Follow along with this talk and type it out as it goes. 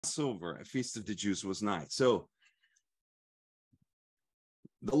Passover, a feast of the Jews, was nigh. So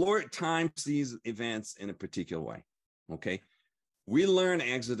the Lord times these events in a particular way, okay? We learn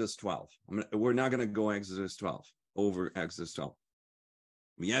Exodus 12. We're not going to go Exodus 12 over Exodus 12.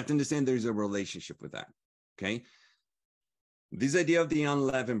 We have to understand there's a relationship with that, okay? This idea of the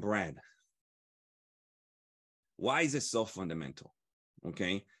unleavened bread. Why is it so fundamental,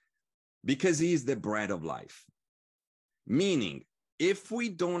 okay? Because he's the bread of life. Meaning, if we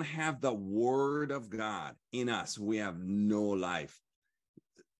don't have the word of God in us, we have no life.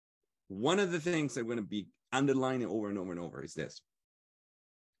 One of the things that we're going to be underlining over and over and over is this.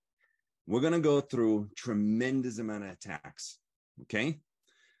 We're going to go through tremendous amount of attacks, okay?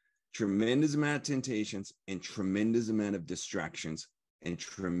 Tremendous amount of temptations and tremendous amount of distractions and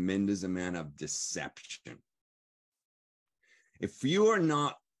tremendous amount of deception. If you are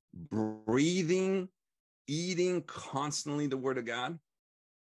not breathing, eating constantly the word of God,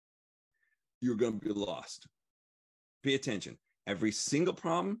 you're going to be lost. Pay attention. Every single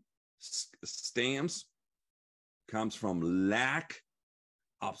problem stems, comes from lack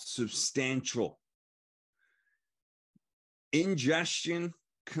of substantial ingestion,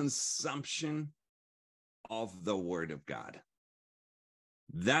 consumption of the word of God.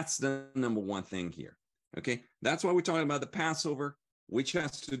 That's the number one thing here. Okay, that's why we're talking about the Passover, which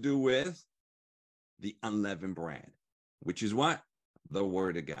has to do with the unleavened bread, which is what? The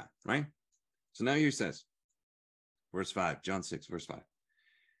word of God, right? So now here it says, verse 5, John 6, verse 5.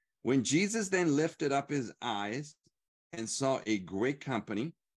 When Jesus then lifted up his eyes and saw a great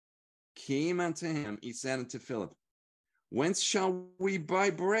company came unto him, he said unto Philip, whence shall we buy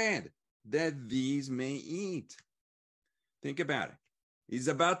bread that these may eat? Think about it. He's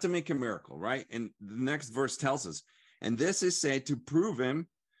about to make a miracle, right? And the next verse tells us, and this is said to prove him,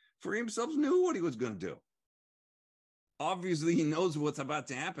 for himself knew what he was going to do. Obviously, he knows what's about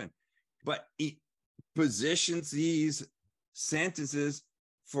to happen, but he positions these sentences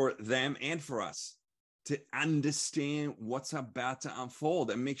for them and for us to understand what's about to unfold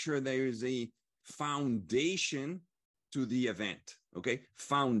and make sure there is a foundation to the event, okay?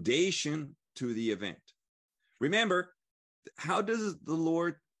 Foundation to the event. Remember, how does the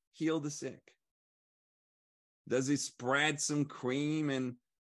Lord heal the sick? Does he spread some cream and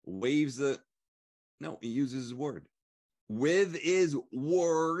waves the... No, he uses his word. With his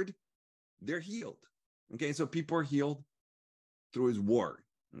word, they're healed. Okay, so people are healed through his word.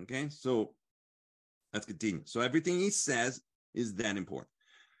 Okay, so let's continue. So everything he says is that important.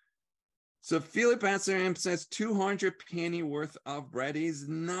 So Philip answered him, says 200 penny worth of bread is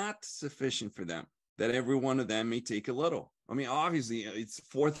not sufficient for them, that every one of them may take a little. I mean, obviously, it's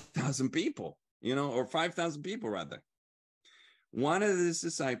 4,000 people, you know, or 5,000 people rather. One of his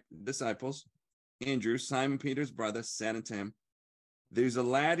disciples, Andrew, Simon Peter's brother, said unto him, there's a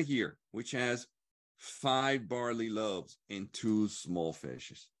lad here which has 5 barley loaves and 2 small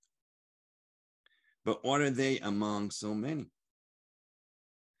fishes. But what are they among so many?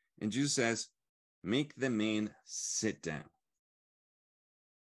 And Jesus says, make the man sit down.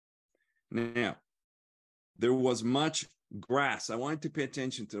 Now, there was much grass. I wanted to pay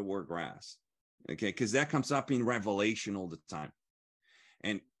attention to the word grass, okay, because that comes up in Revelation all the time.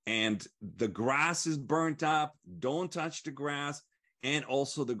 And the grass is burnt up. Don't touch the grass. And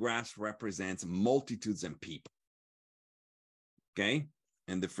also the grass represents multitudes and people. Okay?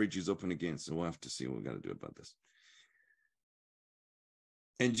 And the fridge is open again, so we'll have to see what we got to do about this.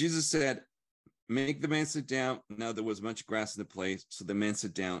 And Jesus said, make the man sit down. Now there was much grass in the place, so the man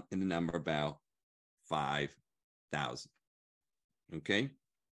sat down in the number about 5,000. Okay?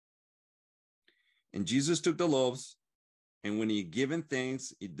 And Jesus took the loaves, and when he had given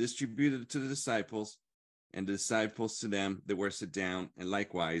thanks, he distributed it to the disciples, and the disciples to them that were sit down, and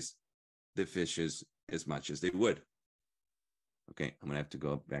likewise the fishes as much as they would. Okay, I'm going to have to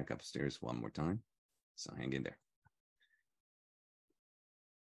go back upstairs one more time, so hang in there.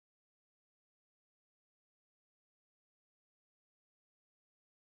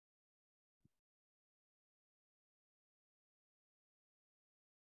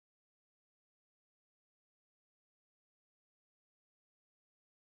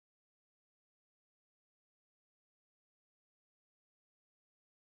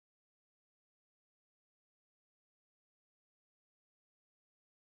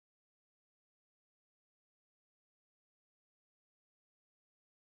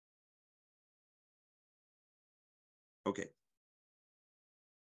 Okay.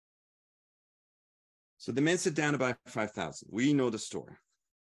 So the men sit down about 5,000. We know the story.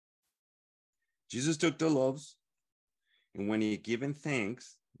 Jesus took the loaves, and when he had given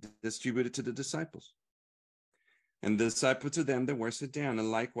thanks, distributed to the disciples. And the disciple to them that were sit down,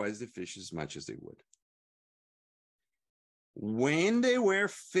 and likewise the fish as much as they would. When they were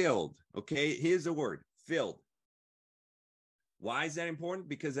filled, okay, here's the word, filled. Why is that important?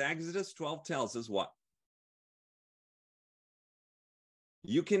 Because Exodus 12 tells us what?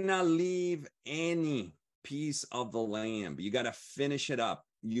 You cannot leave any piece of the lamb. You got to finish it up.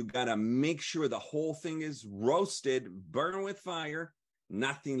 You got to make sure the whole thing is roasted, burned with fire,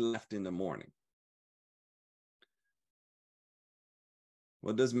 nothing left in the morning.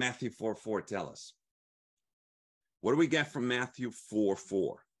 What does Matthew 4:4 tell us? What do we get from Matthew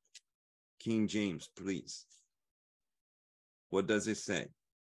 4:4? King James, please. What does it say?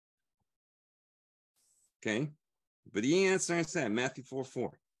 Okay. But the answer I said, Matthew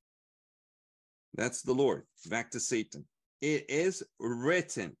 4:4. That's the Lord. Back to Satan. It is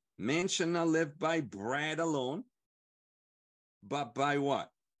written, man shall not live by bread alone, but by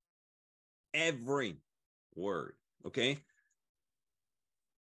what? Every word. Okay.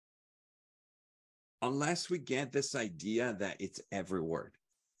 Unless we get this idea that it's every word.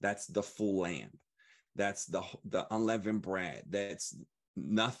 That's the full lamb. That's the unleavened bread. That's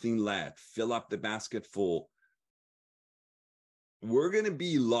nothing left. Fill up the basket full. We're going to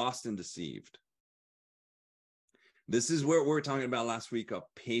be lost and deceived. This is what we were talking about last week of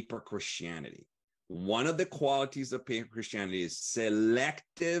paper Christianity. One of the qualities of paper Christianity is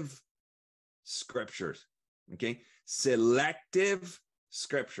selective scriptures. Okay? Selective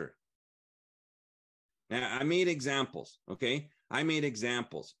scripture. Now, I made examples. Okay? I made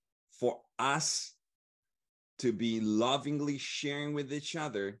examples for us to be lovingly sharing with each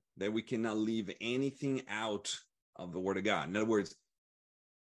other that we cannot leave anything out of the Word of God. In other words,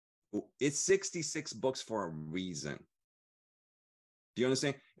 it's 66 books for a reason. Do you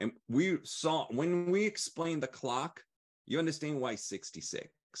understand? And we saw, when we explained the clock, you understand why 66,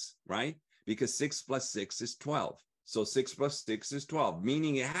 right? Because 6 plus 6 is 12. So 6 plus 6 is 12,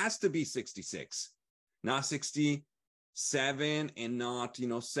 meaning it has to be 66, not 67 and not,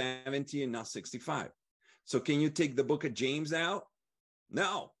 70 and not 65. So can you take the book of James out?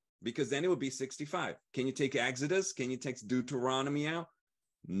 No, because then it would be 65. Can you take Exodus? Can you take Deuteronomy out?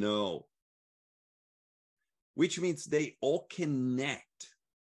 No. Which means they all connect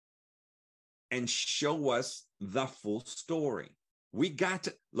and show us the full story. We got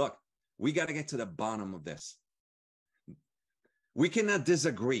to get to the bottom of this. We cannot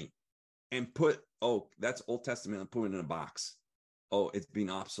disagree and put, oh, that's Old Testament, and put it in a box. Oh, it's been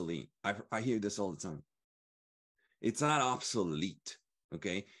obsolete. I hear this all the time. It's not obsolete,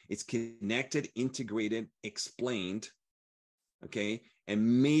 okay? It's connected, integrated, explained, okay,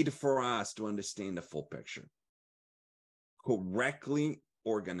 and made for us to understand the full picture. Correctly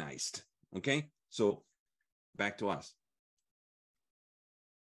organized, okay? So back to us.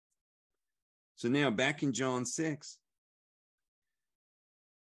 So now back in John 6,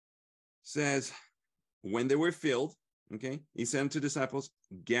 says, when they were filled, okay, he said to disciples,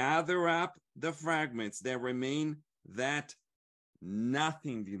 gather up the fragments that remain, that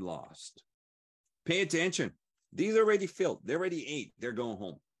nothing be lost. Pay attention. These are already filled. They already ate. They're going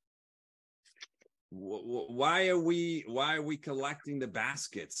home. Why are we collecting the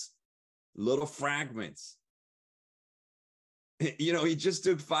baskets? Little fragments. He just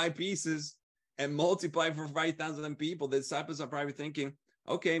took 5 pieces and multiplied for 5,000 people. The disciples are probably thinking,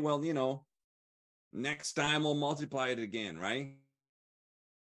 okay, well, next time we'll multiply it again, right?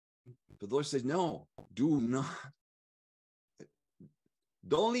 But the Lord says, no, do not.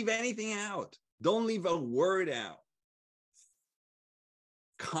 Don't leave anything out. Don't leave a word out.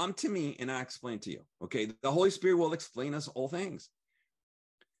 Come to me and I'll explain to you. Okay. The Holy Spirit will explain us all things.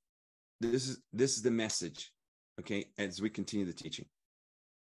 This is the message. Okay. As we continue the teaching.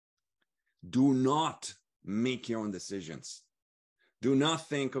 Do not make your own decisions. Do not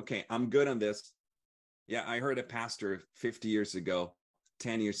think, okay, I'm good on this. Yeah, I heard a pastor 50 years ago,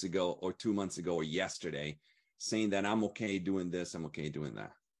 10 years ago, or 2 months ago, or yesterday, saying that I'm okay doing this, I'm okay doing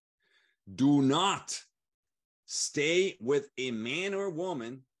that. Do not stay with a man or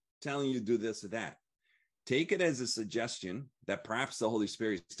woman telling you do this or that. Take it as a suggestion that perhaps the Holy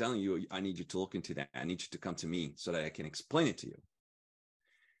Spirit is telling you, I need you to look into that. I need you to come to me so that I can explain it to you.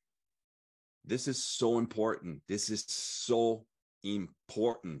 This is so important. This is so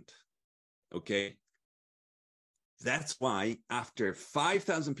important. Okay. That's why after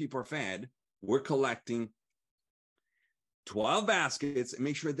 5,000 people are fed, we're collecting 12 baskets and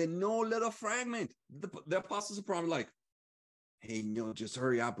make sure that no little fragment. The apostles are probably like, hey, just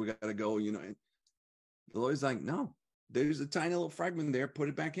hurry up. We got to go, And the Lord's like, no, there's a tiny little fragment there. Put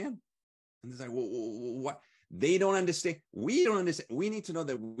it back in. And it's like, what? They don't understand. We don't understand. We need to know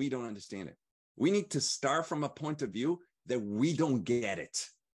that we don't understand it. We need to start from a point of view that we don't get it.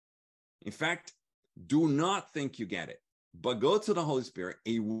 In fact, do not think you get it, but go to the Holy Spirit.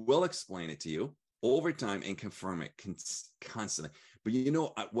 He will explain it to you over time and confirm it constantly. But you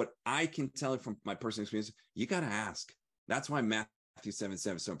know what I can tell you from my personal experience, you got to ask. That's why Matthew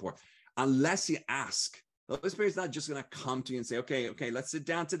 7:7 is so important. Unless you ask, the Holy Spirit is not just going to come to you and say, okay, let's sit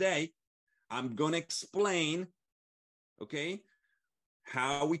down today. I'm going to explain, okay,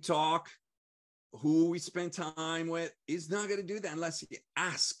 how we talk, who we spend time with. He's not going to do that unless you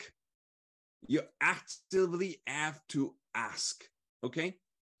ask. You actively have to ask, okay?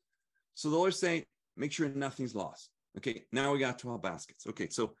 So the Lord's saying, make sure nothing's lost. Okay, now we got 12 baskets. Okay,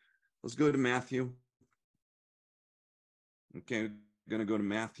 so let's go to Matthew. Okay, we're going to go to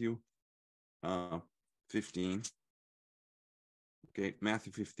Matthew 15. Okay,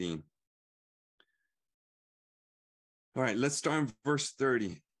 Matthew 15. All right, let's start in verse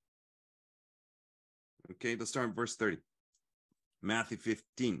 30. Okay, let's start in verse 30. Matthew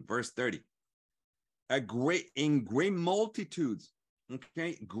 15, verse 30. Great multitudes,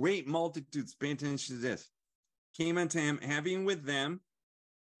 okay, great multitudes, pay attention to this, came unto him, having with them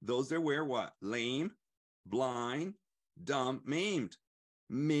those that were what? Lame, blind, dumb, maimed,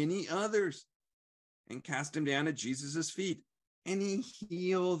 many others, and cast them down at Jesus' feet, and he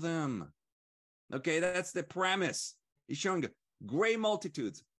healed them. Okay, that's the premise. He's showing great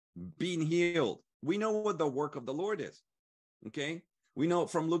multitudes being healed. We know what the work of the Lord is. Okay, we know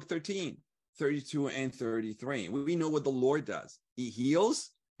from Luke 13, 32 and 33. We know what the Lord does. He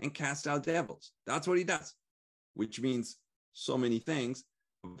heals and casts out devils. That's what he does, which means so many things.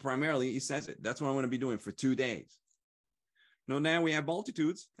 But primarily, he says it. That's what I'm going to be doing for 2 days. No, now we have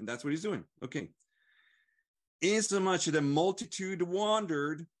multitudes, and that's what he's doing. Okay. Insomuch the multitude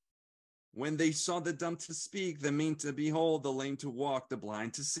wondered when they saw the dumb to speak, the maimed to behold, the lame to walk, the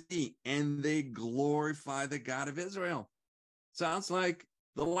blind to see, and they glorify the God of Israel. Sounds like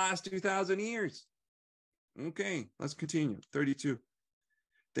the last 2,000 years. Okay, let's continue. 32.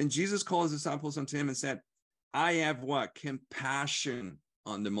 Then Jesus called his disciples unto him and said, I have what? Compassion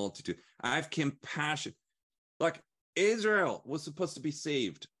on the multitude. I have compassion. Like Israel was supposed to be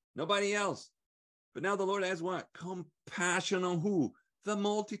saved. Nobody else. But now the Lord has what? Compassion on who? The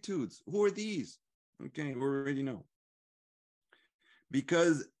multitudes. Who are these? Okay, we already know.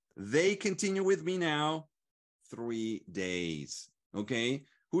 Because they continue with me now 3 days. Okay,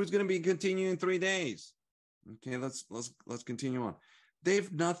 who's going to be continuing 3 days? Okay, let's continue on. They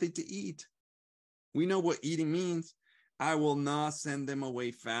have nothing to eat. We know what eating means. I will not send them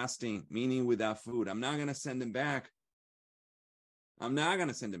away fasting, meaning without food. I'm not going to send them back. I'm not going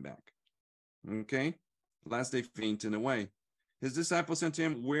to send them back. Okay, last they fainted away. His disciples said to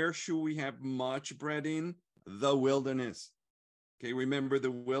him, where should we have much bread in? The wilderness. Okay, remember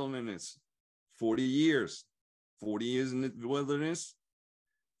the wilderness. 40 years. 40 years in the wilderness.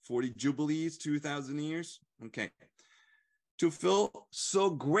 40 jubilees, 2,000 years. Okay. To fill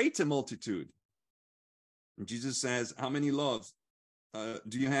so great a multitude. And Jesus says, how many loaves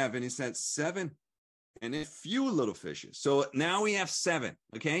do you have? And he said, 7. And a few little fishes. So now we have 7.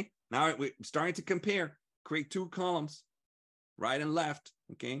 Okay. Now we're starting to compare. Create 2 columns. Right and left,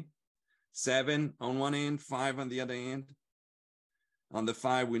 okay? 7 on one end, 5 on the other end. On the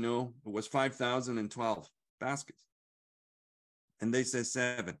 5, we know it was 5,012 baskets. And they said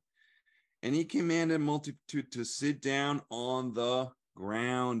 7. And he commanded multitude to sit down on the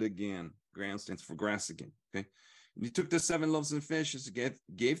ground again. Ground stands for grass again, okay? And he took the 7 loaves and fishes,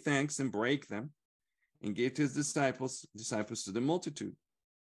 gave thanks and brake them, and gave to his disciples to the multitude.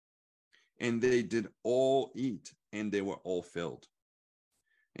 And they did all eat, and they were all filled.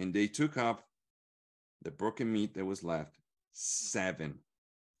 And they took up the broken meat that was left, 7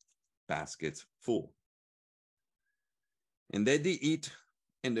 baskets full. And they did eat,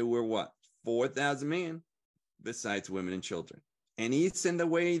 and there were what? 4,000 men, besides women and children. And he sent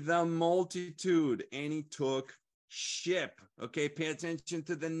away the multitude, and he took ship. Okay, pay attention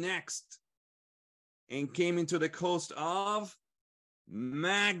to the next. And came into the coast of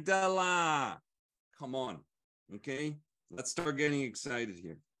Magdala. Come on. Okay, let's start getting excited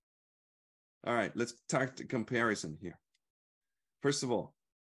here. All right, let's talk the comparison here. First of all,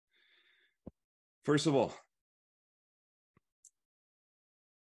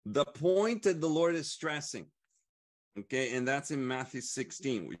 the point that the Lord is stressing, okay, and that's in Matthew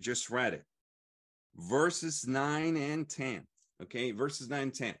 16. We just read it. Verses 9 and 10. Okay, verses 9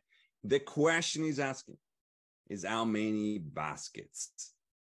 and 10. The question he's asking is how many baskets?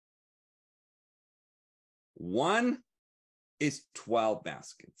 One is 12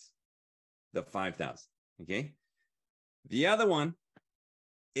 baskets, the 5,000, okay? The other one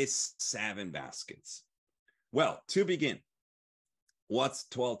is 7 baskets. Well, to begin, what's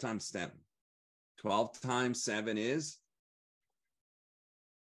 12 times 7? 12 times 7 is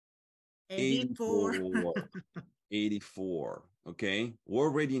 84. 84. Okay. We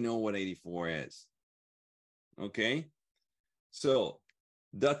already know what 84 is. Okay. So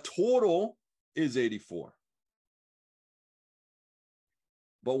the total is 84.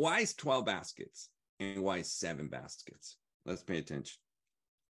 But why is 12 baskets? And why is 7 baskets? Let's pay attention.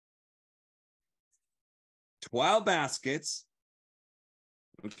 12 baskets,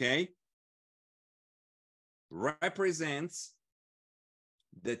 okay, represents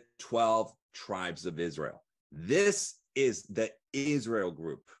the 12 tribes of Israel. This is the Israel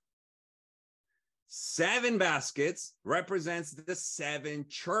group. 7 baskets represents the 7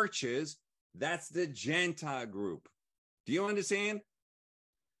 churches. That's the Gentile group. Do you understand?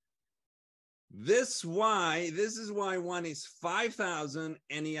 This is why one is 5,000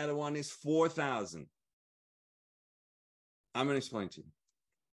 and the other one is 4,000. I'm going to explain to you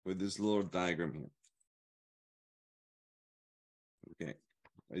with this little diagram here. Okay,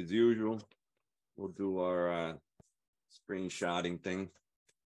 as usual, we'll do our screenshotting thing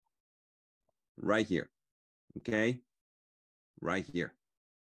right here. Okay, right here.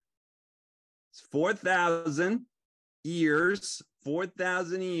 It's 4,000 years,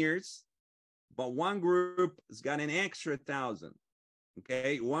 4,000 years, but one group has got an extra 1,000.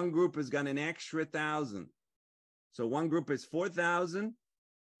 Okay, one group has got an extra 1,000. So one group is 4,000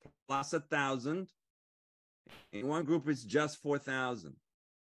 plus 1,000, and one group is just 4,000.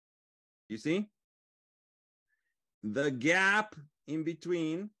 You see? The gap in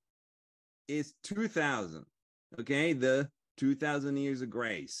between is 2,000. Okay, the 2,000 years of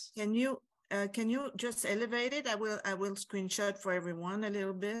grace. Can you just elevate it? I will screenshot for everyone a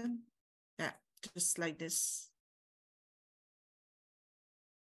little bit. Yeah, just like this.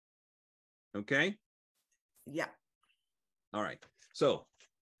 Okay. Yeah. All right. So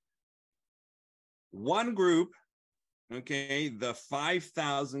one group, okay, the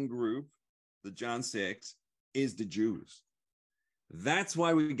 5,000 group, the John 6, is the Jews. That's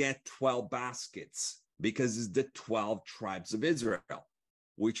why we get 12 baskets, because it's the 12 tribes of Israel,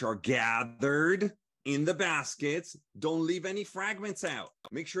 which are gathered in the baskets. Don't leave any fragments out.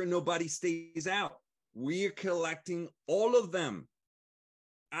 Make sure nobody stays out. We're collecting all of them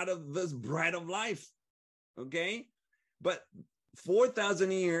out of this bread of life. Okay? But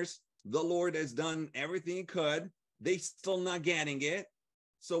 4,000 years, the Lord has done everything he could. They still not getting it.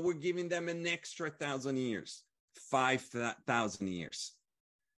 So we're giving them an extra 1,000 years, 5,000 years.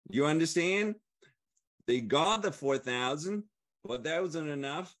 You understand? They got the 4,000, but that wasn't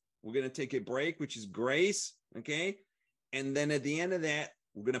enough. We're going to take a break, which is grace. Okay. And then at the end of that,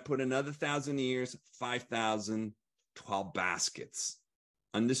 we're going to put another 1,000 years, 5,000, 12 baskets.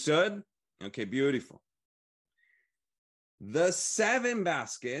 Understood? Okay, beautiful. The 7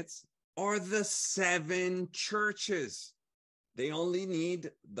 baskets are the 7 churches. They only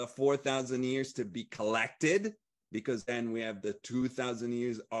need the 4,000 years to be collected, because then we have the 2,000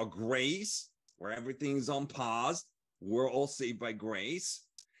 years of grace where everything's on pause. We're all saved by grace.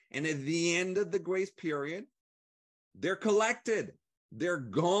 And at the end of the grace period, they're collected. They're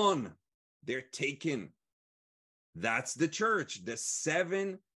gone. They're taken. That's the church, the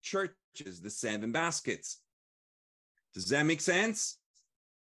 7 churches, the 7 baskets. Does that make sense?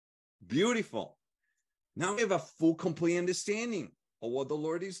 Beautiful. Now we have a full, complete understanding of what the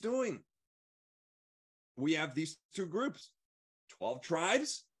Lord is doing. We have these 2 groups, 12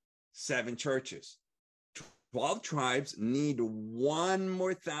 tribes, 7 churches. 12 tribes need 1 more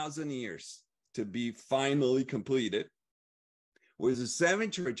 1,000 years to be finally completed, whereas the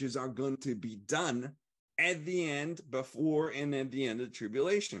 7 churches are going to be done at the end, before and at the end of the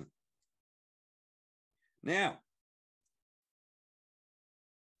tribulation. Now,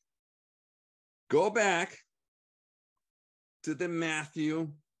 go back to the Matthew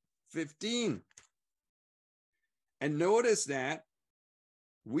 15 and notice that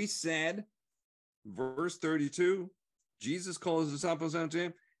we said, verse 32, Jesus calls his disciples unto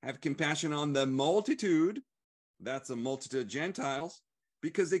him, have compassion on the multitude. That's a multitude of Gentiles,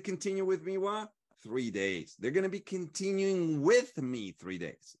 because they continue with me what? 3 days. They're going to be continuing with me 3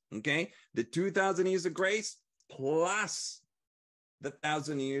 days. Okay. The 2,000 years of grace plus the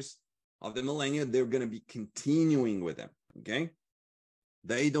 1,000 years of the millennium, they're going to be continuing with them. Okay.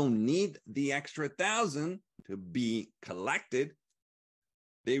 They don't need the extra 1,000 to be collected.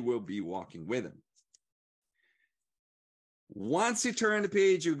 They will be walking with him. Once you turn the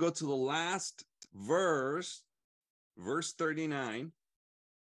page, you go to the last verse, verse 39.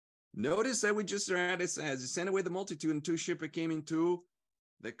 Notice that we just read, it says, he sent away the multitude, and 2 shepherds came into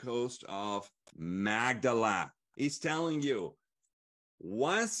the coast of Magdala. He's telling you,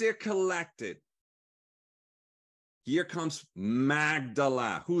 once they're collected, here comes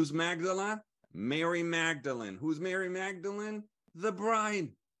Magdala. Who's Magdala? Mary Magdalene. Who's Mary Magdalene? The bride.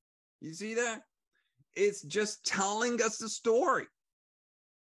 You see that? It's just telling us the story.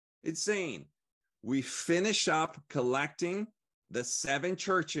 It's saying, we finish up collecting the 7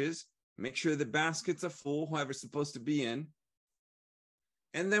 churches, make sure the baskets are full, whoever's supposed to be in,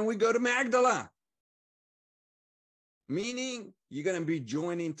 and then we go to Magdala, meaning you're going to be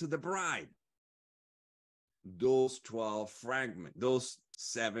joining to the bride. Those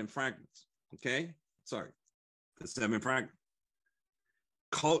 7 fragments, okay? Sorry, the 7 fragments.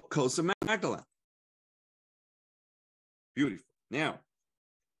 Coast of Magdala. Beautiful. Now,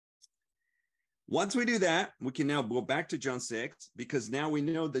 once we do that, we can now go back to John 6, because now we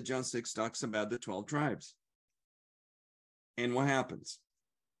know that John 6 talks about the 12 tribes. And what happens?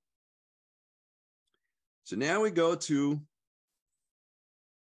 So now we go to,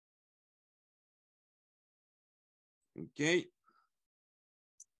 okay,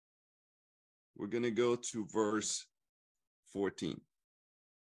 we're going to go to verse 14.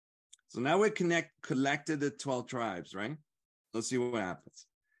 So now we collected the 12 tribes, right? Let's see what happens.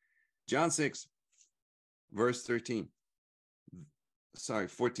 John 6, verse 13. Sorry,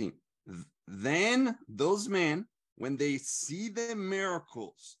 14. Then those men, when they see the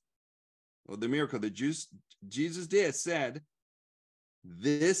miracles, or the miracle that Jesus did, said,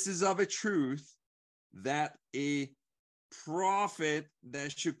 this is of a truth that a prophet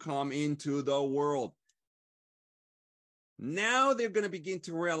that should come into the world. Now they're going to begin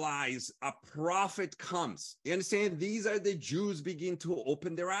to realize a prophet comes. You understand? These are the Jews begin to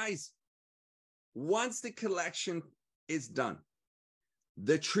open their eyes. Once the collection is done,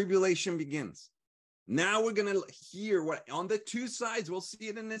 the tribulation begins. Now we're going to hear what on the 2 sides. We'll see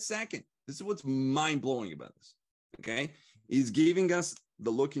it in a second. This is what's mind-blowing about this. Okay? He's giving us the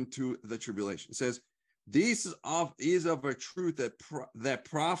look into the tribulation. It says, this is of a truth that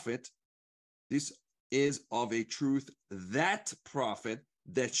prophet, this is of a truth that prophet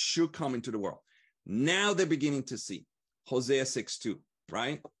that should come into the world. Now they're beginning to see. Hosea 6:2,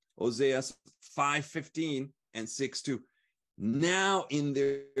 right? Hosea 5:15 and 6:2. Now in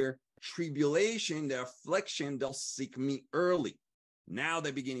their tribulation, their affliction, they'll seek me early. Now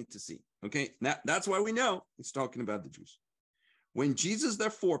they're beginning to see. Okay, that's why we know it's talking about the Jews. When Jesus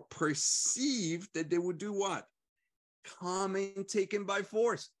therefore perceived that they would do what? Come and take him by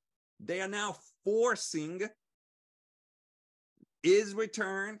force. They are now forcing his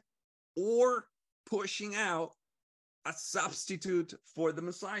return or pushing out a substitute for the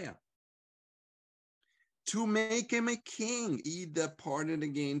Messiah. To make him a king, he departed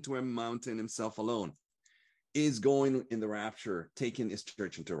again to a mountain himself alone. Is going in the rapture, taking his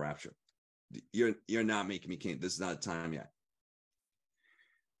church into rapture. You're not making me king. This is not time yet.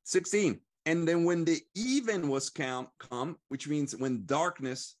 16. And then when the even was come, which means when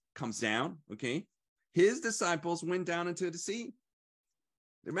darkness comes down, okay, his disciples went down into the sea.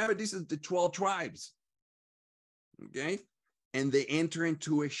 Remember, this is the 12 tribes, okay? And they enter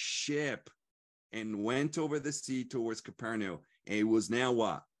into a ship and went over the sea towards Capernaum. And it was now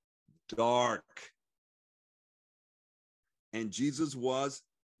what? Dark. And Jesus was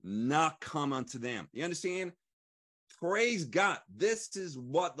not come unto them. You understand? Praise God. This is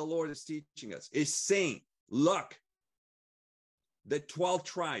what the Lord is teaching us. It's saying, look, the 12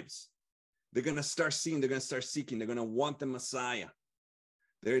 tribes, they're going to start seeing, they're going to start seeking, they're going to want the Messiah.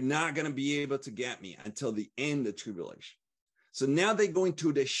 They're not going to be able to get me until the end of tribulation. So now they're going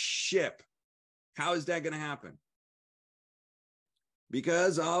to the ship. How is that going to happen?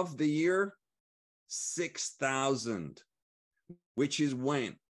 Because of the year 6000, which is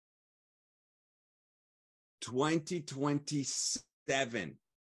when? 2027.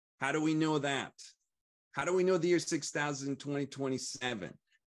 How do we know that? How do we know the year 6000, 2027?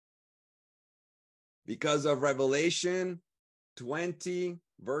 Because of Revelation 20,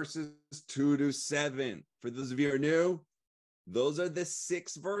 verses 2-7. For those of you who are new, those are the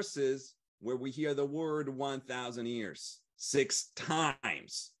 6 verses where we hear the word 1,000 years. 6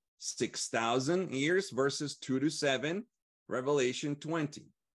 times. 6,000 years, verses 2-7. Revelation 20,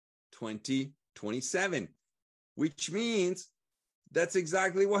 27. Which means that's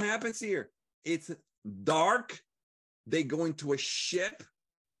exactly what happens here. It's dark. They go into a ship.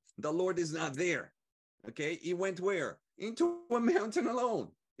 The Lord is not there. Okay. He went where? Into a mountain alone.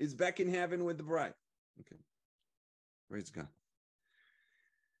 He's back in heaven with the bride. Okay. Praise God.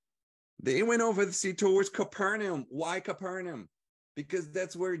 They went over the sea towards Capernaum. Why Capernaum? Because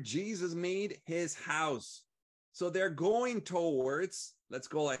that's where Jesus made his house. So they're going towards, let's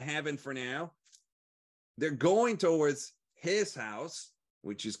call it heaven for now. They're going towards his house,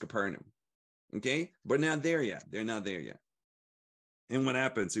 which is Capernaum. Okay, but not there yet. They're not there yet. And what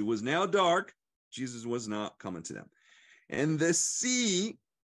happens? It was now dark. Jesus was not coming to them. And the sea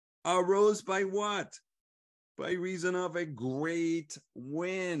arose by what? By reason of a great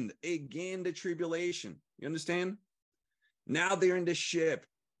wind. Again, the tribulation. You understand? Now they're in the ship.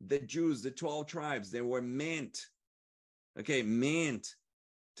 The Jews, the 12 tribes, they were meant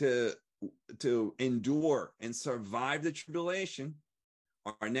to endure and survive the tribulation,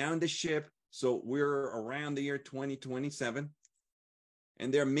 are now in the ship. So we're around the year 2027,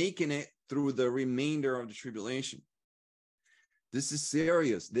 and they're making it through the remainder of the tribulation. This is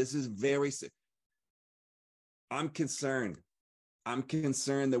serious. This is very serious. I'm concerned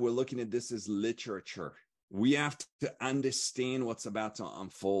that we're looking at this as literature. We have to understand what's about to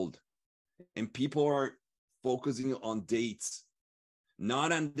unfold. And people are focusing on dates,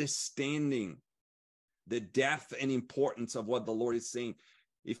 not understanding the depth and importance of what the Lord is saying.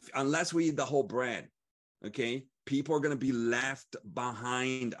 Unless we eat the whole bread, okay, people are going to be left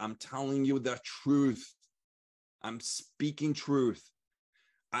behind. I'm telling you the truth. I'm speaking truth.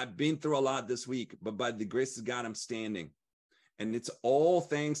 I've been through a lot this week, but by the grace of God, I'm standing. And it's all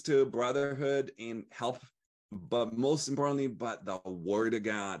thanks to brotherhood and help, but most importantly, but the word of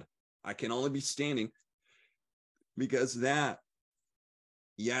God. I can only be standing because that,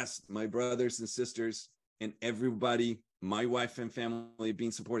 yes, my brothers and sisters and everybody, my wife and family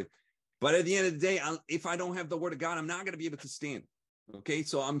being supported. But at the end of the day, if I don't have the word of God, I'm not going to be able to stand. Okay,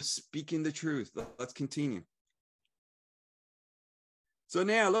 so I'm speaking the truth. Let's continue. So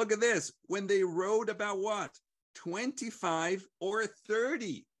now look at this. When they wrote about what? 25 or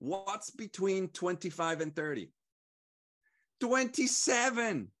 30. What's between 25 and 30?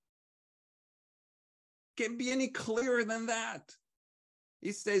 27. Can't be any clearer than that.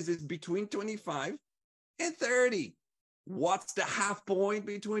 He says it's between 25 and 30. What's the half point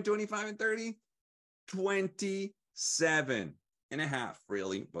between 25 and 30? 27 and a half,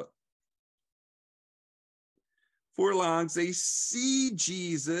 really, but furlongs, they see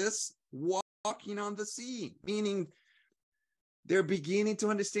Jesus walking on the sea, meaning they're beginning to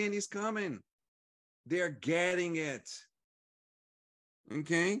understand he's coming. They're getting it.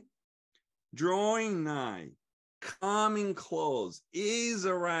 Okay? Drawing nigh, coming close, is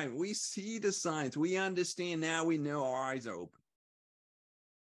arriving. We see the signs. We understand now. We know our eyes are open.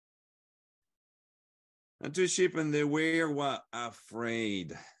 Unto ship, and they were what?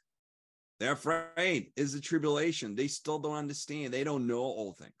 Afraid. They're afraid. Is the tribulation. They still don't understand. They don't know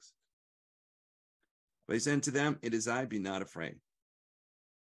all things. But he said to them, it is I, be not afraid.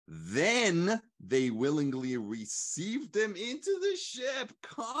 Then they willingly received him into the ship.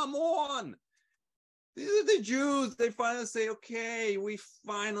 Come on. These are the Jews. They finally say, okay, we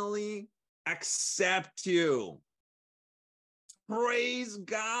finally accept you. Praise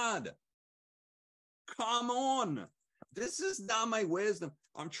God. Come on. This is not my wisdom.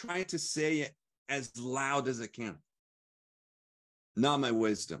 I'm trying to say it as loud as I can. Not my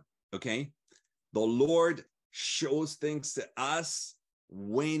wisdom, okay? The Lord shows things to us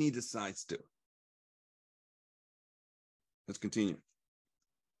when he decides to. Let's continue.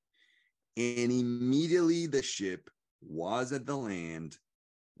 And immediately the ship was at the land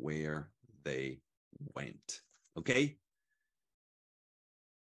where they went. Okay?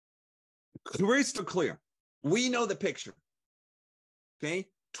 Crystal clear. We know the picture. Okay?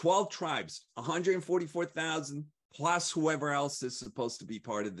 12 tribes, 144,000 plus whoever else is supposed to be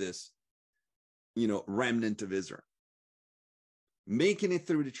part of this, remnant of Israel. Making it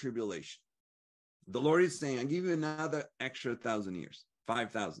through the tribulation. The Lord is saying, I'll give you another extra 1,000 years,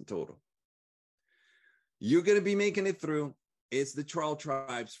 5,000 total. You're going to be making it through. It's the 12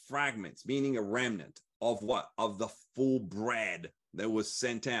 tribes, fragments, meaning a remnant of what? Of the full bread that was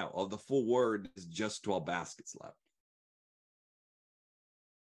sent out. Of the full word is just 12 baskets left.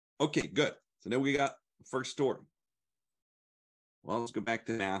 Okay, good. So then we got the first story. Well, let's go back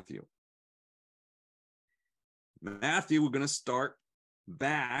to Matthew. Matthew, we're going to start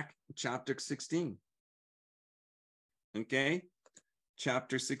back chapter 16. Okay,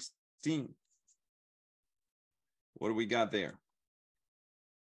 chapter 16. What do we got there?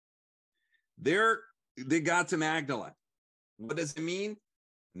 They got to Magdalene. What does it mean?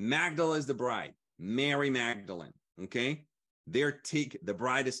 Magdala is the bride. Mary Magdalene. Okay, the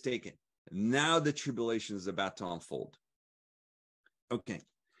bride is taken. Now the tribulation is about to unfold. Okay,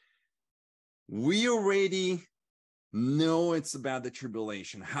 we already know it's about the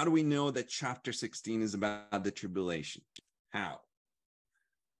tribulation. How do we know that chapter 16 is about the tribulation? How?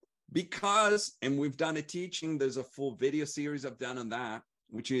 Because, and we've done a teaching, there's a full video series I've done on that,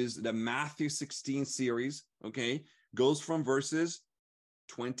 which is the Matthew 16 series, okay? Goes from verses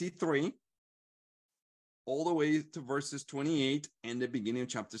 23 all the way to verses 28 and the beginning of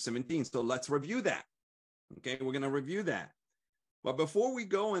chapter 17. So let's review that, okay? We're going to review that. But before we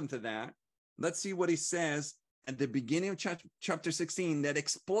go into that, let's see what he says at the beginning of chapter 16 that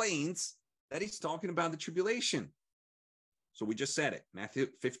explains that he's talking about the tribulation. So we just said it. Matthew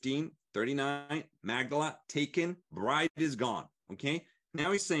 15, 39, Magdala taken, bride is gone. Okay.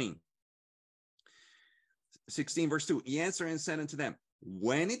 Now he's saying, 16 verse 2, he answered and said unto them,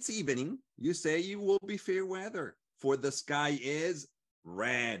 when it's evening, you say you will be fair weather, for the sky is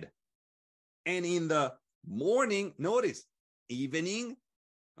red. And in the morning, notice, evening,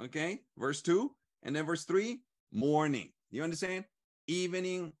 okay, verse 2, and then verse 3, morning. You understand?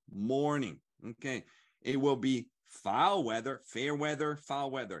 Evening, morning. Okay. It will be foul weather, fair weather,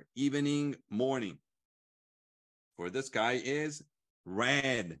 foul weather, evening, morning. For the sky is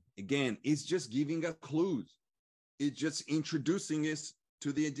red. Again, it's just giving us clues. It's just introducing us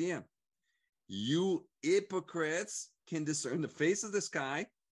to the idea. You hypocrites can discern the face of the sky,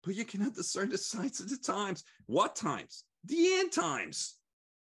 but you cannot discern the signs of the times. What times? The end times.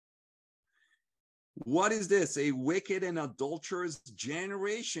 What is this? A wicked and adulterous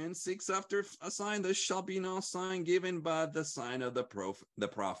generation seeks after a sign. There shall be no sign given but the sign of the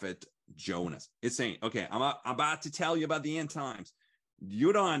prophet Jonas. It's saying, okay, I'm about to tell you about the end times.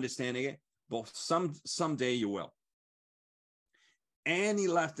 You don't understand it, but someday you will. And he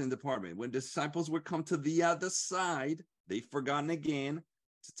left in the department. When disciples would come to the other side, they've forgotten again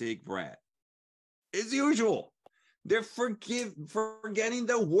to take bread. As usual, they're forgetting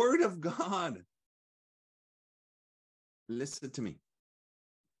the word of God. Listen to me.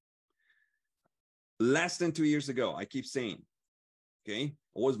 Less than 2 years ago, I keep saying, okay,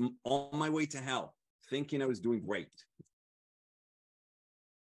 I was on my way to hell, thinking I was doing great.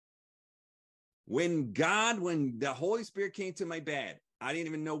 When the Holy Spirit came to my bed, I didn't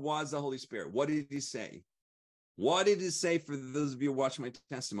even know was the Holy Spirit. What did he say? What did he say for those of you who watch my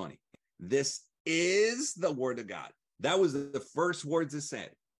testimony? This is the word of God. That was the first words it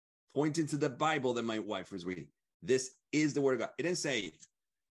said, pointing to the Bible that my wife was reading. This is the word of God. It didn't say,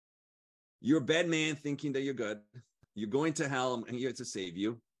 you're a bad man thinking that you're good. You're going to hell. I'm here to save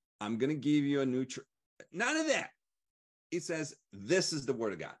you. I'm going to give you a new none of that. It says, this is the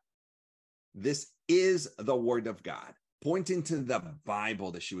word of God. This is the word of God, pointing to the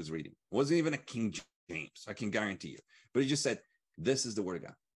Bible that she was reading. It wasn't even a King James, I can guarantee you. But he just said, this is the word of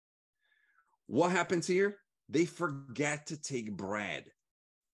God. What happens here? They forget to take bread.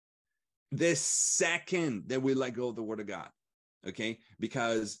 The second that we let go of the word of God, okay?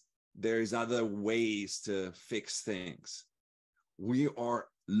 Because there's other ways to fix things. We are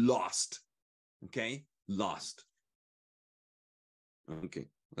lost, okay? Lost. Okay,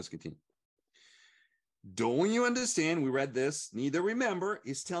 let's continue. Don't you understand? We read this. Neither remember.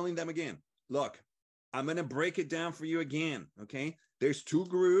 He's telling them again. Look, I'm going to break it down for you again, okay? There's two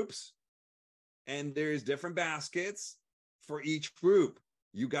groups, and there's different baskets for each group.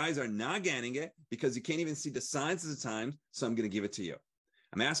 You guys are not getting it because you can't even see the signs of the times, so I'm going to give it to you.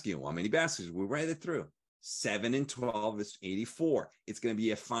 I'm asking you, how many baskets? We'll write it through. 7 and 12 is 84. It's going to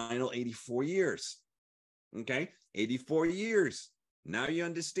be a final 84 years, okay? 84 years. Now you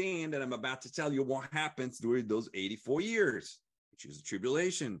understand that I'm about to tell you what happens during those 84 years, which is the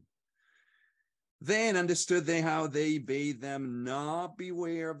tribulation. Then understood they how they bade them not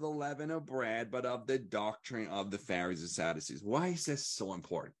beware of the leaven of bread, but of the doctrine of the Pharisees and Sadducees. Why is this so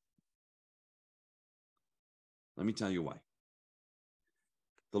important? Let me tell you why.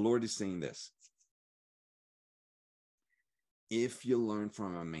 The Lord is saying this. If you learn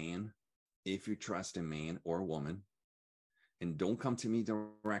from a man, if you trust a man or a woman, and don't come to me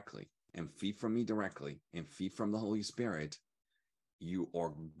directly and feed from me directly and feed from the Holy Spirit, you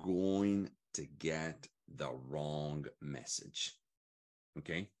are going to get the wrong message.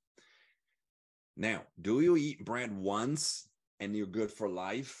 Okay? Now, do you eat bread once and you're good for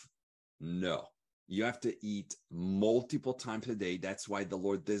life? No. You have to eat multiple times a day. That's why the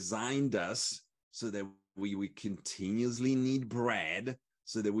Lord designed us so that we continuously need bread,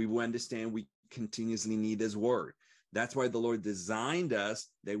 so that we will understand we continuously need his word. That's why the Lord designed us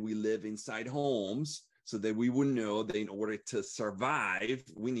that we live inside homes, so that we would know that in order to survive,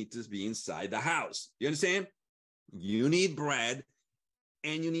 we need to be inside the house. You understand? You need bread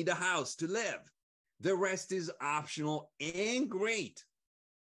and you need a house to live. The rest is optional and great.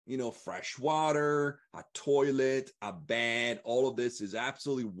 You know, fresh water, a toilet, a bed, all of this is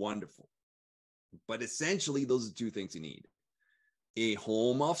absolutely wonderful. But essentially, those are two things you need. a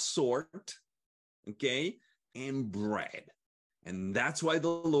home of sort, okay, and bread. And that's why the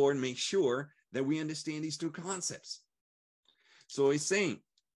Lord makes sure that we understand these two concepts. So he's saying,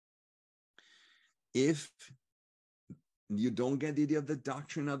 if you don't get the idea of the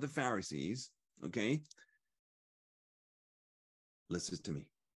doctrine of the Pharisees, okay, listen to me.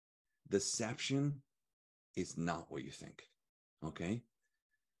 Deception is not what you think, okay?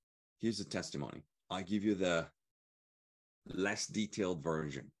 Here's a testimony. I'll give you the less detailed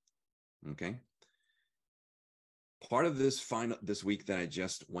version, okay? Part of this week that I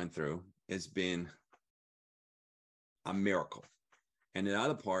just went through has been a miracle. And the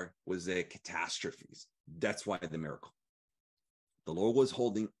other part was the catastrophes. That's why the miracle. The Lord was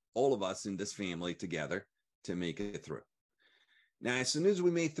holding all of us in this family together to make it through. Now, as soon as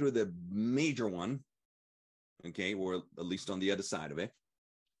we made through the major one, okay, or at least on the other side of it,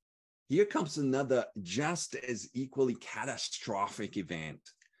 here comes another just as equally catastrophic event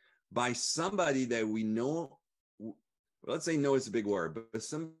by somebody that we know. Let's say know is a big word, but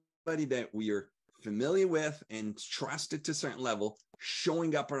somebody that we are familiar with and trusted to a certain level,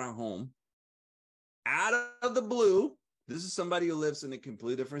 showing up at our home out of the blue. This is somebody who lives in a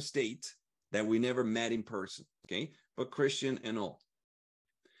completely different state that we never met in person, okay? But Christian and all.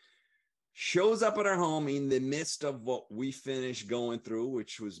 Shows up at our home in the midst of what we finished going through,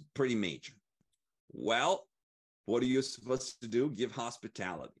 which was pretty major. Well, what are you supposed to do? Give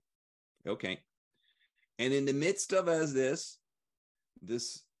hospitality. Okay. And in the midst of this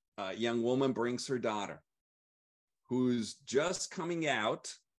young woman brings her daughter, who's just coming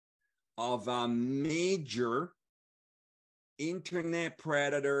out of a major internet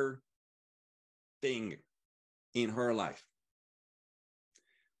predator thing in her life.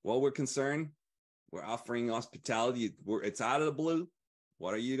 Well, we're concerned. We're offering hospitality. It's out of the blue.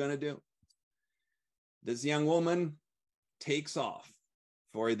 What are you going to do? This young woman takes off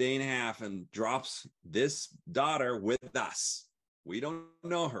for a day and a half and drops this daughter with us. We don't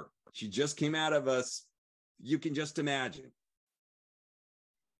know her. She just came out of us. You can just imagine.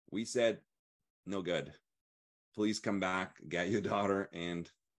 We said, no good. Please come back, get your daughter. And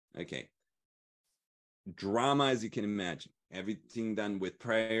okay. Drama, as you can imagine. Everything done with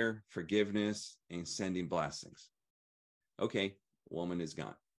prayer, forgiveness, and sending blessings. Okay, woman is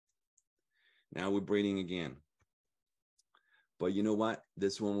gone. Now we're breeding again. But you know what?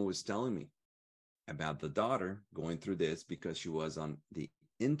 This woman was telling me about the daughter going through this because she was on the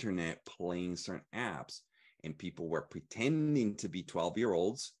internet playing certain apps and people were pretending to be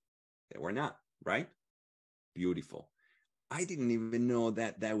 12-year-olds. They were not, right? Beautiful. I didn't even know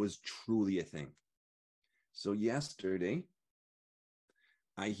that that was truly a thing. So yesterday,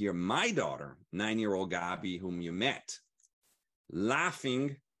 I hear my daughter, 9-year-old Gabby, whom you met,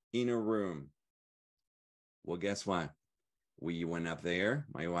 laughing in a room. Well, guess what? We went up there,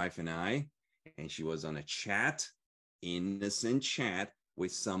 my wife and I, and she was on a chat, innocent chat,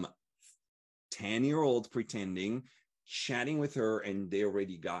 with some 10-year-olds pretending, chatting with her, and they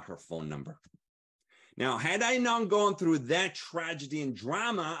already got her phone number. Now, had I not gone through that tragedy and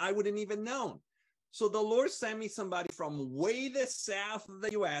drama, I wouldn't even known. So the Lord sent me somebody from way the south of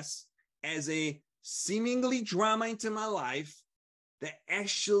the U.S. as a seemingly drama into my life that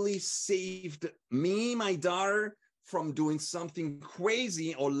actually saved me, my daughter, from doing something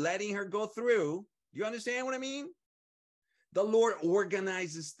crazy or letting her go through. You understand what I mean? The Lord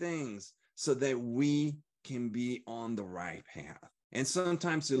organizes things so that we can be on the right path. And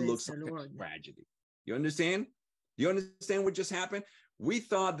sometimes it looks like a tragedy. You understand? You understand what just happened? We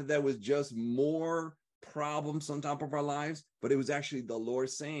thought that there was just more problems on top of our lives, but it was actually the Lord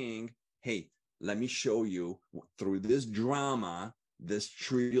saying, hey, let me show you through this drama, this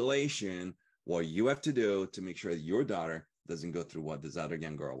tribulation, what you have to do to make sure that your daughter doesn't go through what this other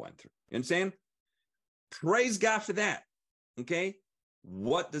young girl went through. You understand? Praise God for that. Okay?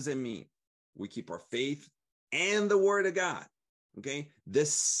 What does it mean? We keep our faith and the word of God. Okay?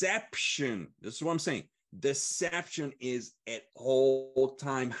 Deception. This is what I'm saying. Deception is at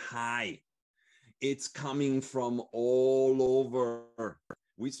all-time high. It's coming from all over.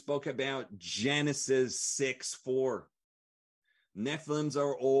 We spoke about Genesis 6:4. Nephilims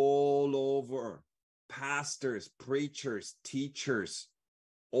are all over. Pastors, preachers, teachers,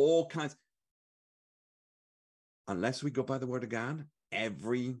 all kinds. Unless we go by the word of God,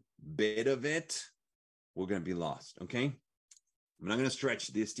 every bit of it, we're going to be lost, okay? I'm not going to stretch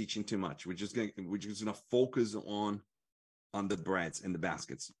this teaching too much. We're just going to focus on the breads and the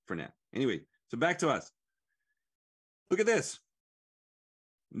baskets for now. Anyway, so back to us. Look at this.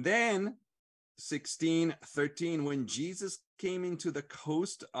 Then 16:13, when Jesus came into the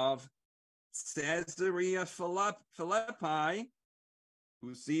coast of Caesarea Philippi,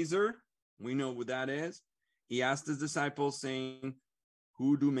 Who's Caesar? We know what that is. He asked his disciples, saying,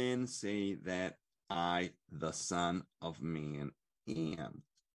 who do men say that I, the Son of Man, am?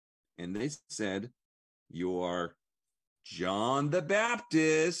 And they said, you are John the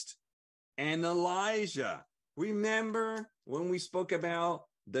Baptist and Elijah. Remember when we spoke about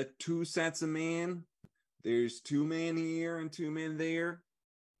the two sets of men? There's two men here and two men there.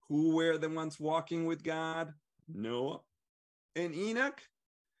 Who were the ones walking with God? Noah and Enoch.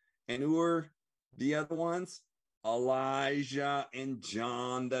 And who were the other ones? Elijah and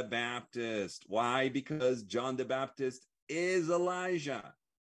John the Baptist. Why? Because John the Baptist is Elijah.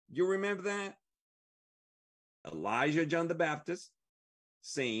 You remember that? Elijah, John the Baptist,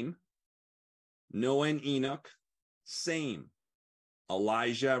 same. Noah and Enoch, same.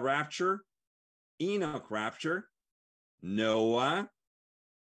 Elijah rapture, Enoch rapture, Noah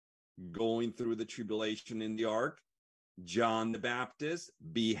going through the tribulation in the ark, John the Baptist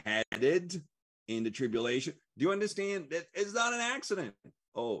beheaded in the tribulation. Do you understand that it's not an accident?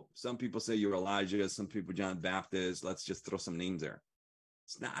 Oh, some people say you're Elijah, some people John the Baptist. Let's just throw some names there.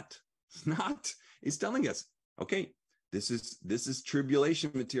 It's not. It's not. It's telling us, okay, this is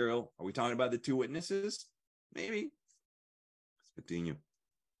tribulation material. Are we talking about the two witnesses? Maybe. Let's continue.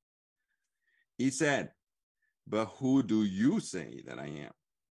 He said, but who do you say that I am?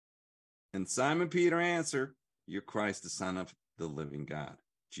 And Simon Peter answered, you're Christ, the Son of the living God.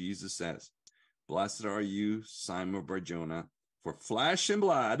 Jesus says, blessed are you, Simon Bar-Jonah, for flesh and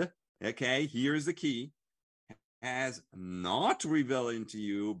blood, okay, here's the key, has not revealed unto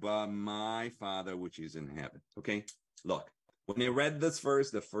you, but my Father which is in heaven. Okay, look, when I read this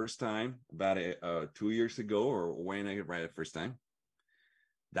verse the first time, about 2 years ago, or when I read it first time,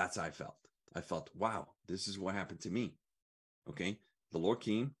 that's how I felt. I felt, wow, this is what happened to me. Okay, the Lord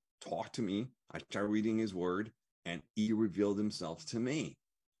came, talked to me, I started reading his word, and he revealed himself to me.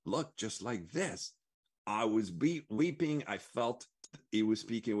 Look, just like this, I was weeping. I felt he was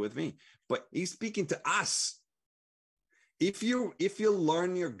speaking with me, but he's speaking to us. If you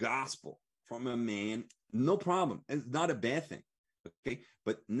learn your gospel from a man, no problem. It's not a bad thing. Okay,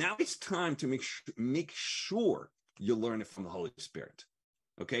 but now it's time to make sure you learn it from the Holy Spirit.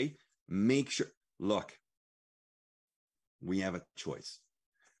 Okay, make sure. Look, we have a choice.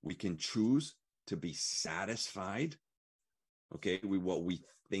 We can choose to be satisfied, okay, with what we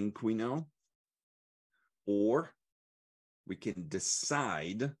think we know, or we can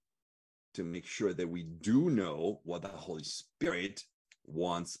decide to make sure that we do know what the Holy Spirit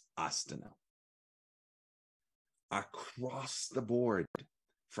wants us to know. Across the board,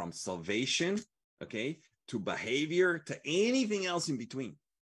 from salvation, okay, to behavior, to anything else in between,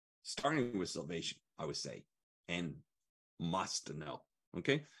 starting with salvation, I would say, and must know,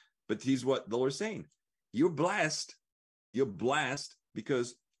 okay? But here's what the Lord's saying. You're blessed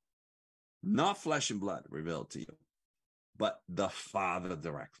because not flesh and blood revealed to you, but the Father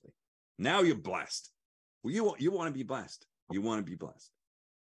directly. Now you're blessed. Well, you want to be blessed. You want to be blessed.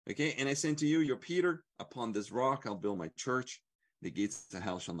 Okay, and I say to you, you're Peter, upon this rock I'll build my church. The gates of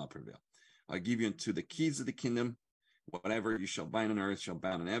hell shall not prevail. I'll give you into the keys of the kingdom. Whatever you shall bind on earth shall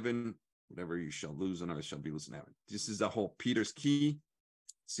bound in heaven. Whatever you shall lose on earth shall be loose in heaven. This is the whole Peter's key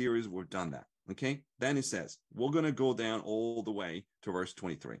series. We've done that. Okay, then it says, we're going to go down all the way to verse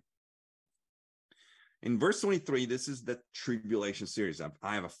 23. In verse 23, this is the tribulation series.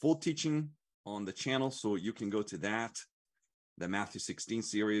 I have a full teaching on the channel, so you can go to that, the Matthew 16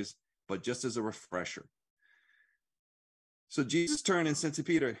 series, but just as a refresher. So Jesus turned and said to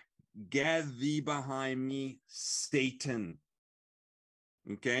Peter, get thee behind me, Satan.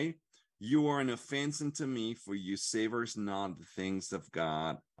 Okay? You are an offense unto me, for you savors not the things of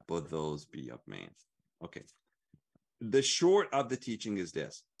God, but those be of man. Okay. The short of the teaching is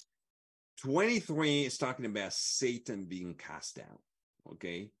this. 23 is talking about Satan being cast down.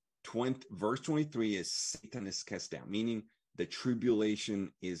 Okay. Verse 23 is Satan is cast down, meaning the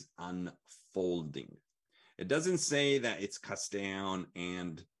tribulation is unfolding. It doesn't say that it's cast down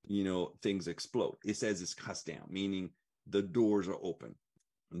and, things explode. It says it's cast down, meaning the doors are open.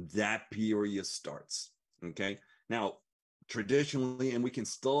 That period starts. Okay. Now, traditionally, and we can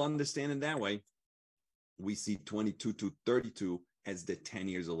still understand it that way, we see 22 to 32 as the 10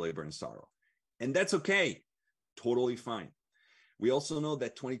 years of labor and sorrow. And that's okay. Totally fine. We also know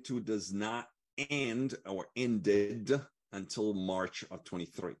that 22 does not end or ended until March of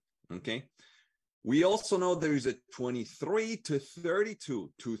 23. Okay. We also know there's a 23 to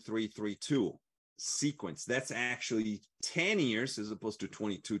 32, 2332 sequence. That's actually 10 years as opposed to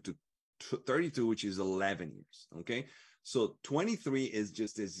 22 to 32, which is 11 years. Okay. So 23 is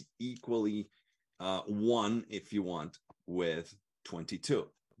just as equally one, if you want, with 22.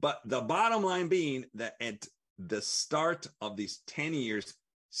 But the bottom line being that at the start of these 10 years,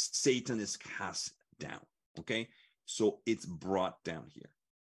 Satan is cast down. Okay. So it's brought down here.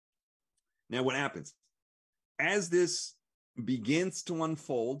 Now, what happens? As this begins to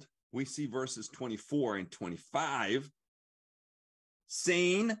unfold, we see verses 24 and 25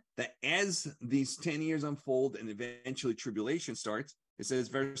 saying that as these 10 years unfold and eventually tribulation starts, it says,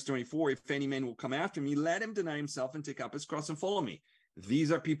 verse 24, if any man will come after me, let him deny himself and take up his cross and follow me.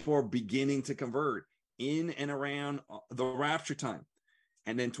 These are people who are beginning to convert in and around the rapture time.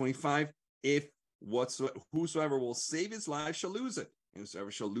 And then 25, if whosoever will save his life shall lose it, and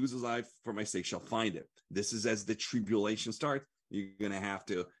whosoever shall lose his life for my sake shall find it. This is as the tribulation starts. You're going to have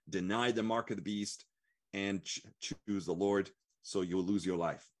to deny the mark of the beast and choose the Lord, so you'll lose your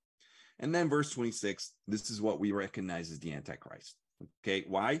life. And then verse 26, this is what we recognize as the Antichrist. Okay,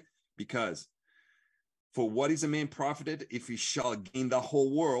 why? Because for what is a man profited if he shall gain the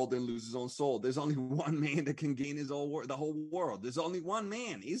whole world and lose his own soul? There's only one man that can gain the whole world. There's only one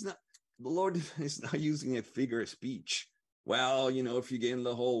man. The Lord is not using a figure of speech. Well, if you gain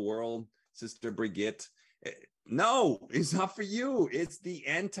the whole world, Sister Brigitte. No, it's not for you. It's the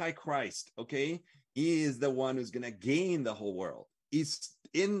Antichrist, okay? He is the one who's going to gain the whole world. He's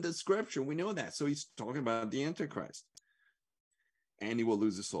in the scripture. We know that. So he's talking about the Antichrist. And he will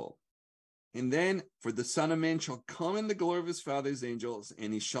lose his soul. And then, for the Son of Man shall come in the glory of his Father's angels,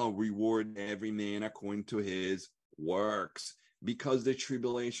 and he shall reward every man according to his works. Because the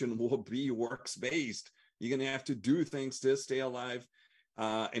tribulation will be works-based. You're going to have to do things to stay alive,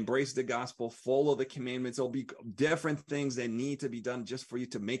 embrace the gospel, follow the commandments. There'll be different things that need to be done just for you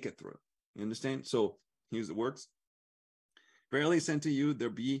to make it through. You understand? So here's the works. Verily I say unto you, there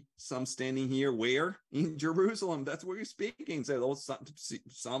be some standing here. Where? In Jerusalem. That's where he's speaking. So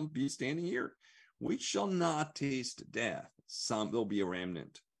some be standing here. Which shall not taste death. Some, there'll be a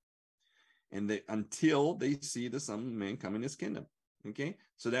remnant. And until they see the Son of Man come in his kingdom. Okay?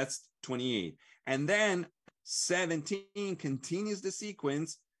 So that's 28. And then 17 continues the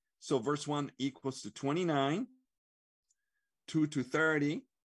sequence. So verse 1 equals to 29, 2 to 30,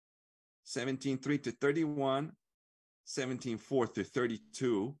 17, 3 to 31, 17, 4 to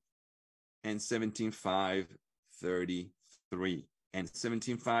 32, and 17, 5, 33. And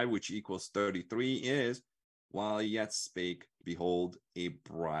 17, 5, which equals 33, is, while he yet spake, behold, a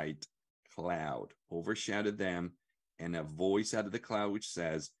bright cloud overshadowed them, and a voice out of the cloud which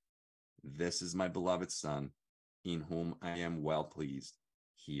says, this is my beloved Son, in whom I am well pleased.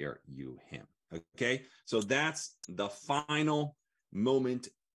 Hear you him. Okay, so that's the final moment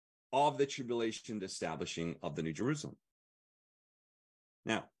of the tribulation, the establishing of the New Jerusalem.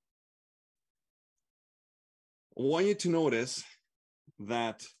 Now, I want you to notice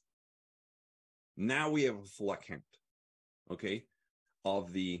that now we have a full account, okay,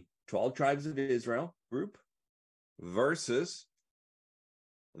 of the 12 tribes of Israel group versus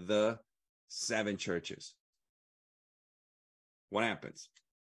the 7 churches. What happens?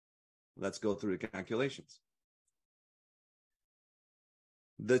 Let's go through the calculations.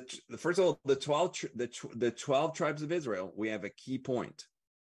 First of all, the 12 tribes of Israel, we have a key point,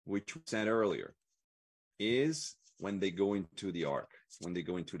 which we said earlier, is when they go into the ark, when they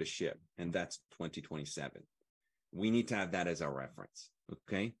go into the ship, and that's 2027. We need to have that as our reference,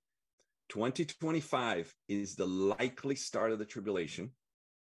 okay? 2025 is the likely start of the tribulation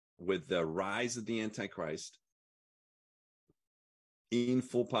with the rise of the Antichrist in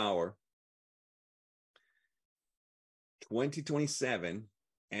full power. 2027,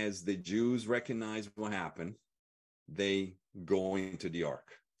 as the Jews recognize what happened, they go into the ark,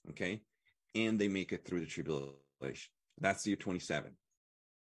 okay? And they make it through the tribulation. That's the year 27.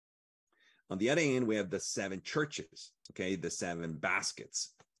 On the other hand, we have the 7 churches, okay? The 7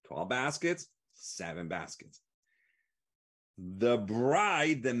 baskets. 12 baskets, 7 baskets. The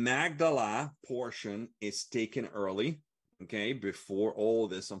bride, the Magdala portion, is taken early, okay, before all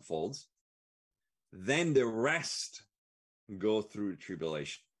this unfolds. Then the rest go through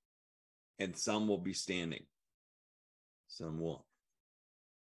tribulation, and some will be standing, some won't.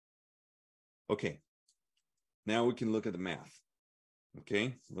 Okay, now we can look at the math.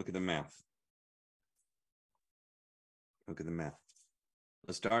 Okay, look at the math. Look at the math.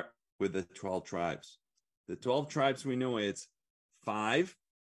 Let's start with the 12 tribes. The 12 tribes, we know it's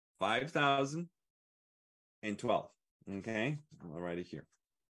 5,000, and 12. Okay, I'll write it here.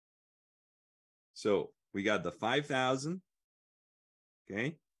 So we got the 5,000,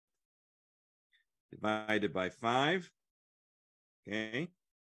 okay, divided by 5, okay,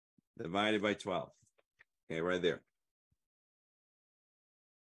 divided by 12. Okay, right there.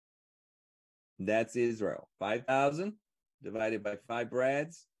 That's Israel. 5,000 divided by 5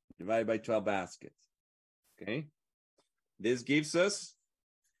 breads, divided by 12 baskets. Okay. This gives us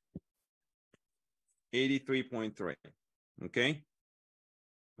 83.3. Okay.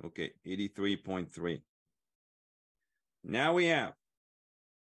 Okay, 83.3. Now we have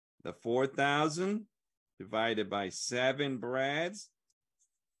the 4,000 divided by 7 breads,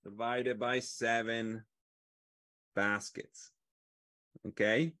 divided by 7 baskets.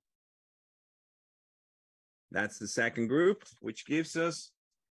 Okay. That's the second group, which gives us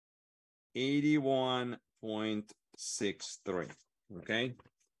 81.63. Okay.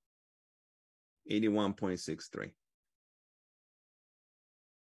 81.63.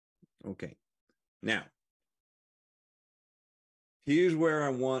 Okay. Now, here's where I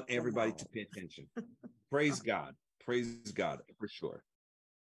want everybody to pay attention. Praise God. Praise God for sure.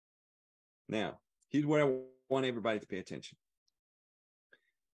 Now, here's where I want everybody to pay attention.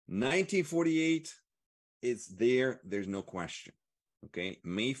 1948, it's there. There's no question. Okay.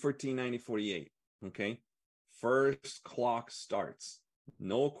 May 14, 1948. Okay. First clock starts.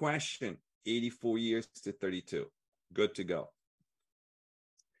 No question. 84 years to 32. Good to go.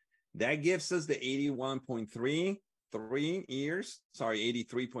 That gives us the 83.3 years,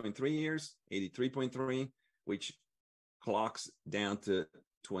 83.3, which clocks down to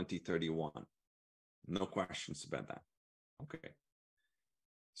 2031. No questions about that. Okay.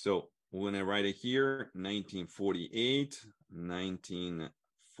 So when I write it here,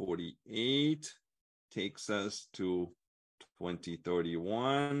 1948 takes us to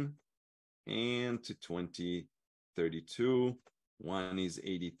 2031 and to 2032. One is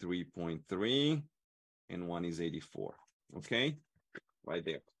 83.3 and one is 84. Okay, right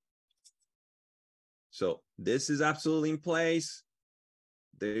there. So this is absolutely in place.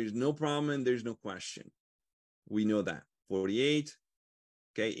 There's no problem and there's no question. We know that. 48,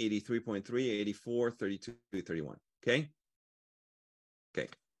 okay, 83.3, 84, 32, 31. Okay. Okay.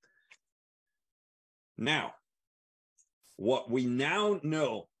 Now, what we now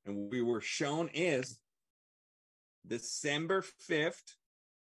know and we were shown is December 5th,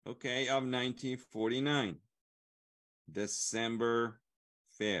 okay, of 1949. December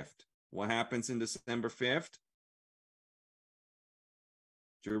 5th. What happens in December 5th?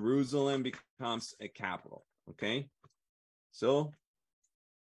 Jerusalem becomes a capital, okay? So,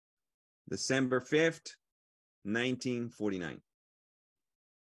 December 5th, 1949.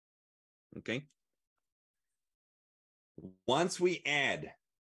 Okay? Once we add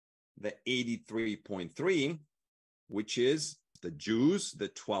the 83.3, which is the Jews, the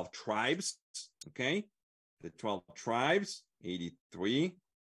 12 tribes, okay? The 12 tribes,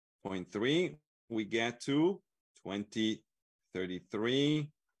 83.3, we get to 2033,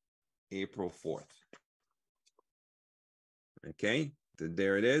 April 4th. Okay,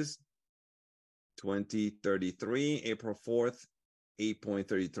 there it is. 2033, April 4th,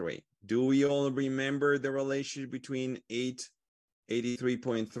 8.33. Do we all remember the relationship between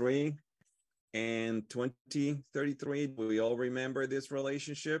 83.3 and 2033? Do we all remember this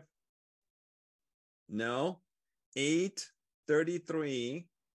relationship? No. 833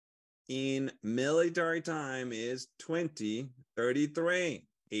 in military time is 2033.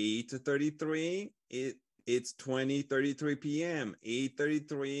 8:33, it's 20:33 p.m.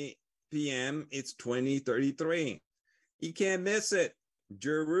 8:33 p.m. it's 20:33. You can't miss it.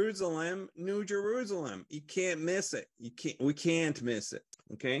 Jerusalem, New Jerusalem. You can't miss it. We can't miss it.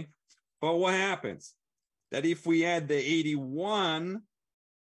 Okay. But what happens? That if we add the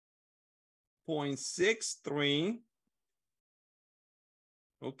 81.63,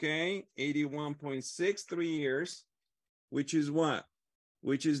 okay, 81.63 years, which is what?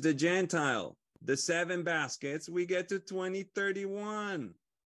 Which is the Gentile, the 7 baskets, we get to 2031.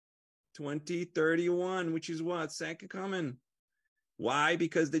 2031, which is what? Second coming. Why?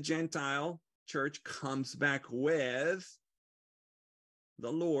 Because the Gentile church comes back with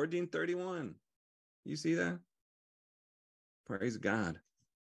the Lord in 31. You see that? Praise God.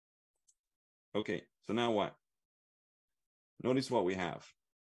 Okay, so now what? Notice what we have.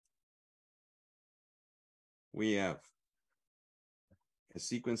 We have a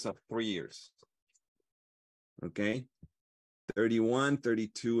sequence of 3 years. Okay? 31,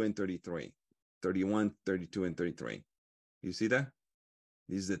 32, and 33. 31, 32, and 33. You see that?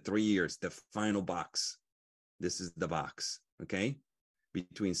 These are the 3 years, the final box. This is the box, okay?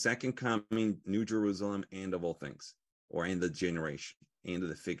 Between second coming, New Jerusalem, end of all things, or end of the generation, end of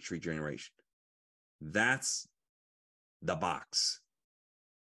the fig tree generation. That's the box.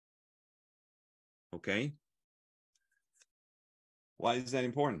 Okay? Why is that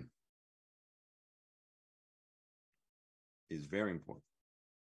important? It's very important.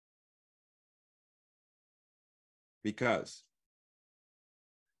 Because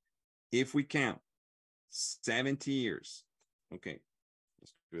if we count 70 years, okay,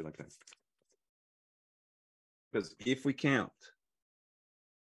 let's do it like that. Because if we count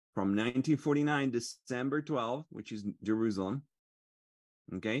from 1949, December 12, which is Jerusalem,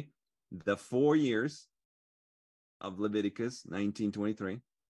 okay, the 4 years of Leviticus 19:23,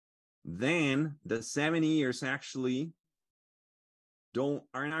 then the 70 years actually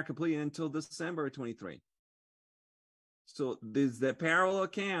are not completed until December 23. So there's the parallel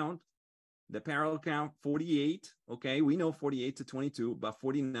count 48, okay, we know 48 to 22, but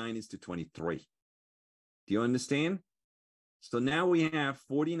 49 is to 23. Do you understand? So now we have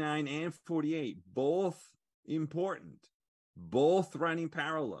 49 and 48, both important, both running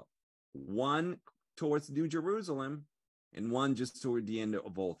parallel, one towards New Jerusalem and one just toward the end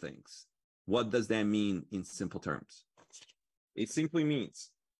of all things. What does that mean in simple terms? It simply means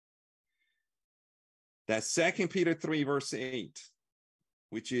that 2 Peter 3, verse 8,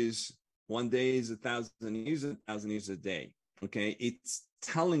 which is 1 day is 1,000 years, 1,000 years a day. Okay, it's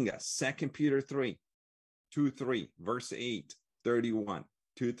telling us 2 Peter 3, 2-3, verse 8, 31,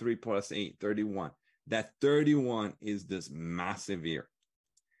 2-3 plus 8, 31. That 31 is this massive year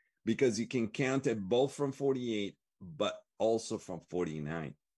because you can count it both from 48, but also from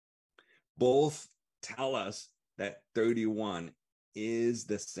 49. Both tell us that 31 is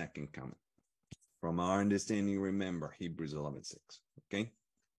the second coming. From our understanding, remember Hebrews 11:6. Okay.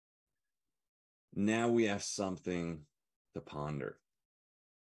 Now we have something to ponder.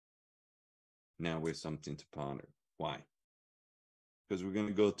 Why? Because we're going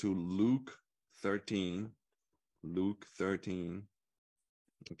to go to Luke 13.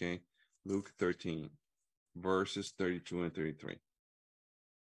 Okay. Luke 13, verses 32 and 33.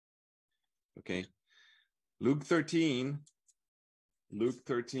 Okay. Luke 13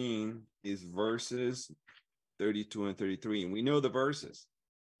 is verses 32 and 33. And we know the verses.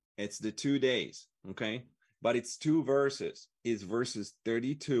 It's the 2 days, okay? But it's 2 verses. It's verses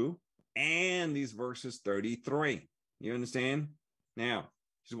 32 and these verses 33. You understand? Now,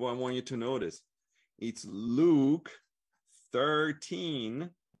 this is what I want you to notice. It's Luke 13,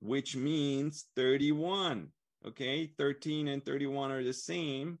 which means 31, okay? 13 and 31 are the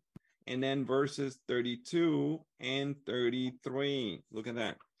same. And then verses 32 and 33. Look at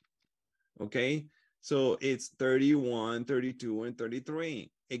that. Okay, so it's 31, 32, and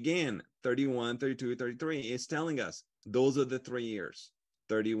 33. Again, 31, 32, 33 is telling us those are the 3 years.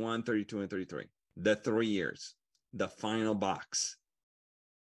 31, 32, and 33. The 3 years. The final box.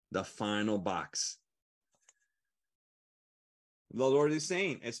 The final box. The Lord is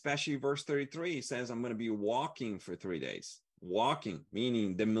saying, especially verse 33, he says, I'm going to be walking for 3 days. Walking,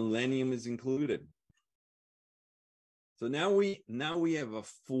 meaning the millennium is included. So now we have a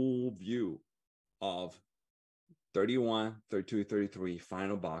full view of 31, 32, 33,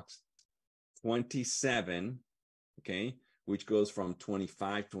 final box, 27, okay, which goes from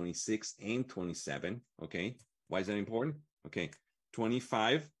 25, 26, and 27, okay. Why is that important? Okay,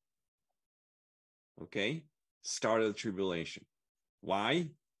 25, okay, start of the tribulation. Why?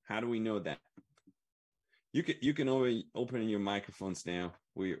 How do we know that? You can open your microphones now.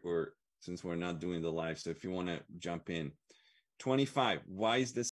 Since we're not doing the live, so if you want to jump in. 25. Why is this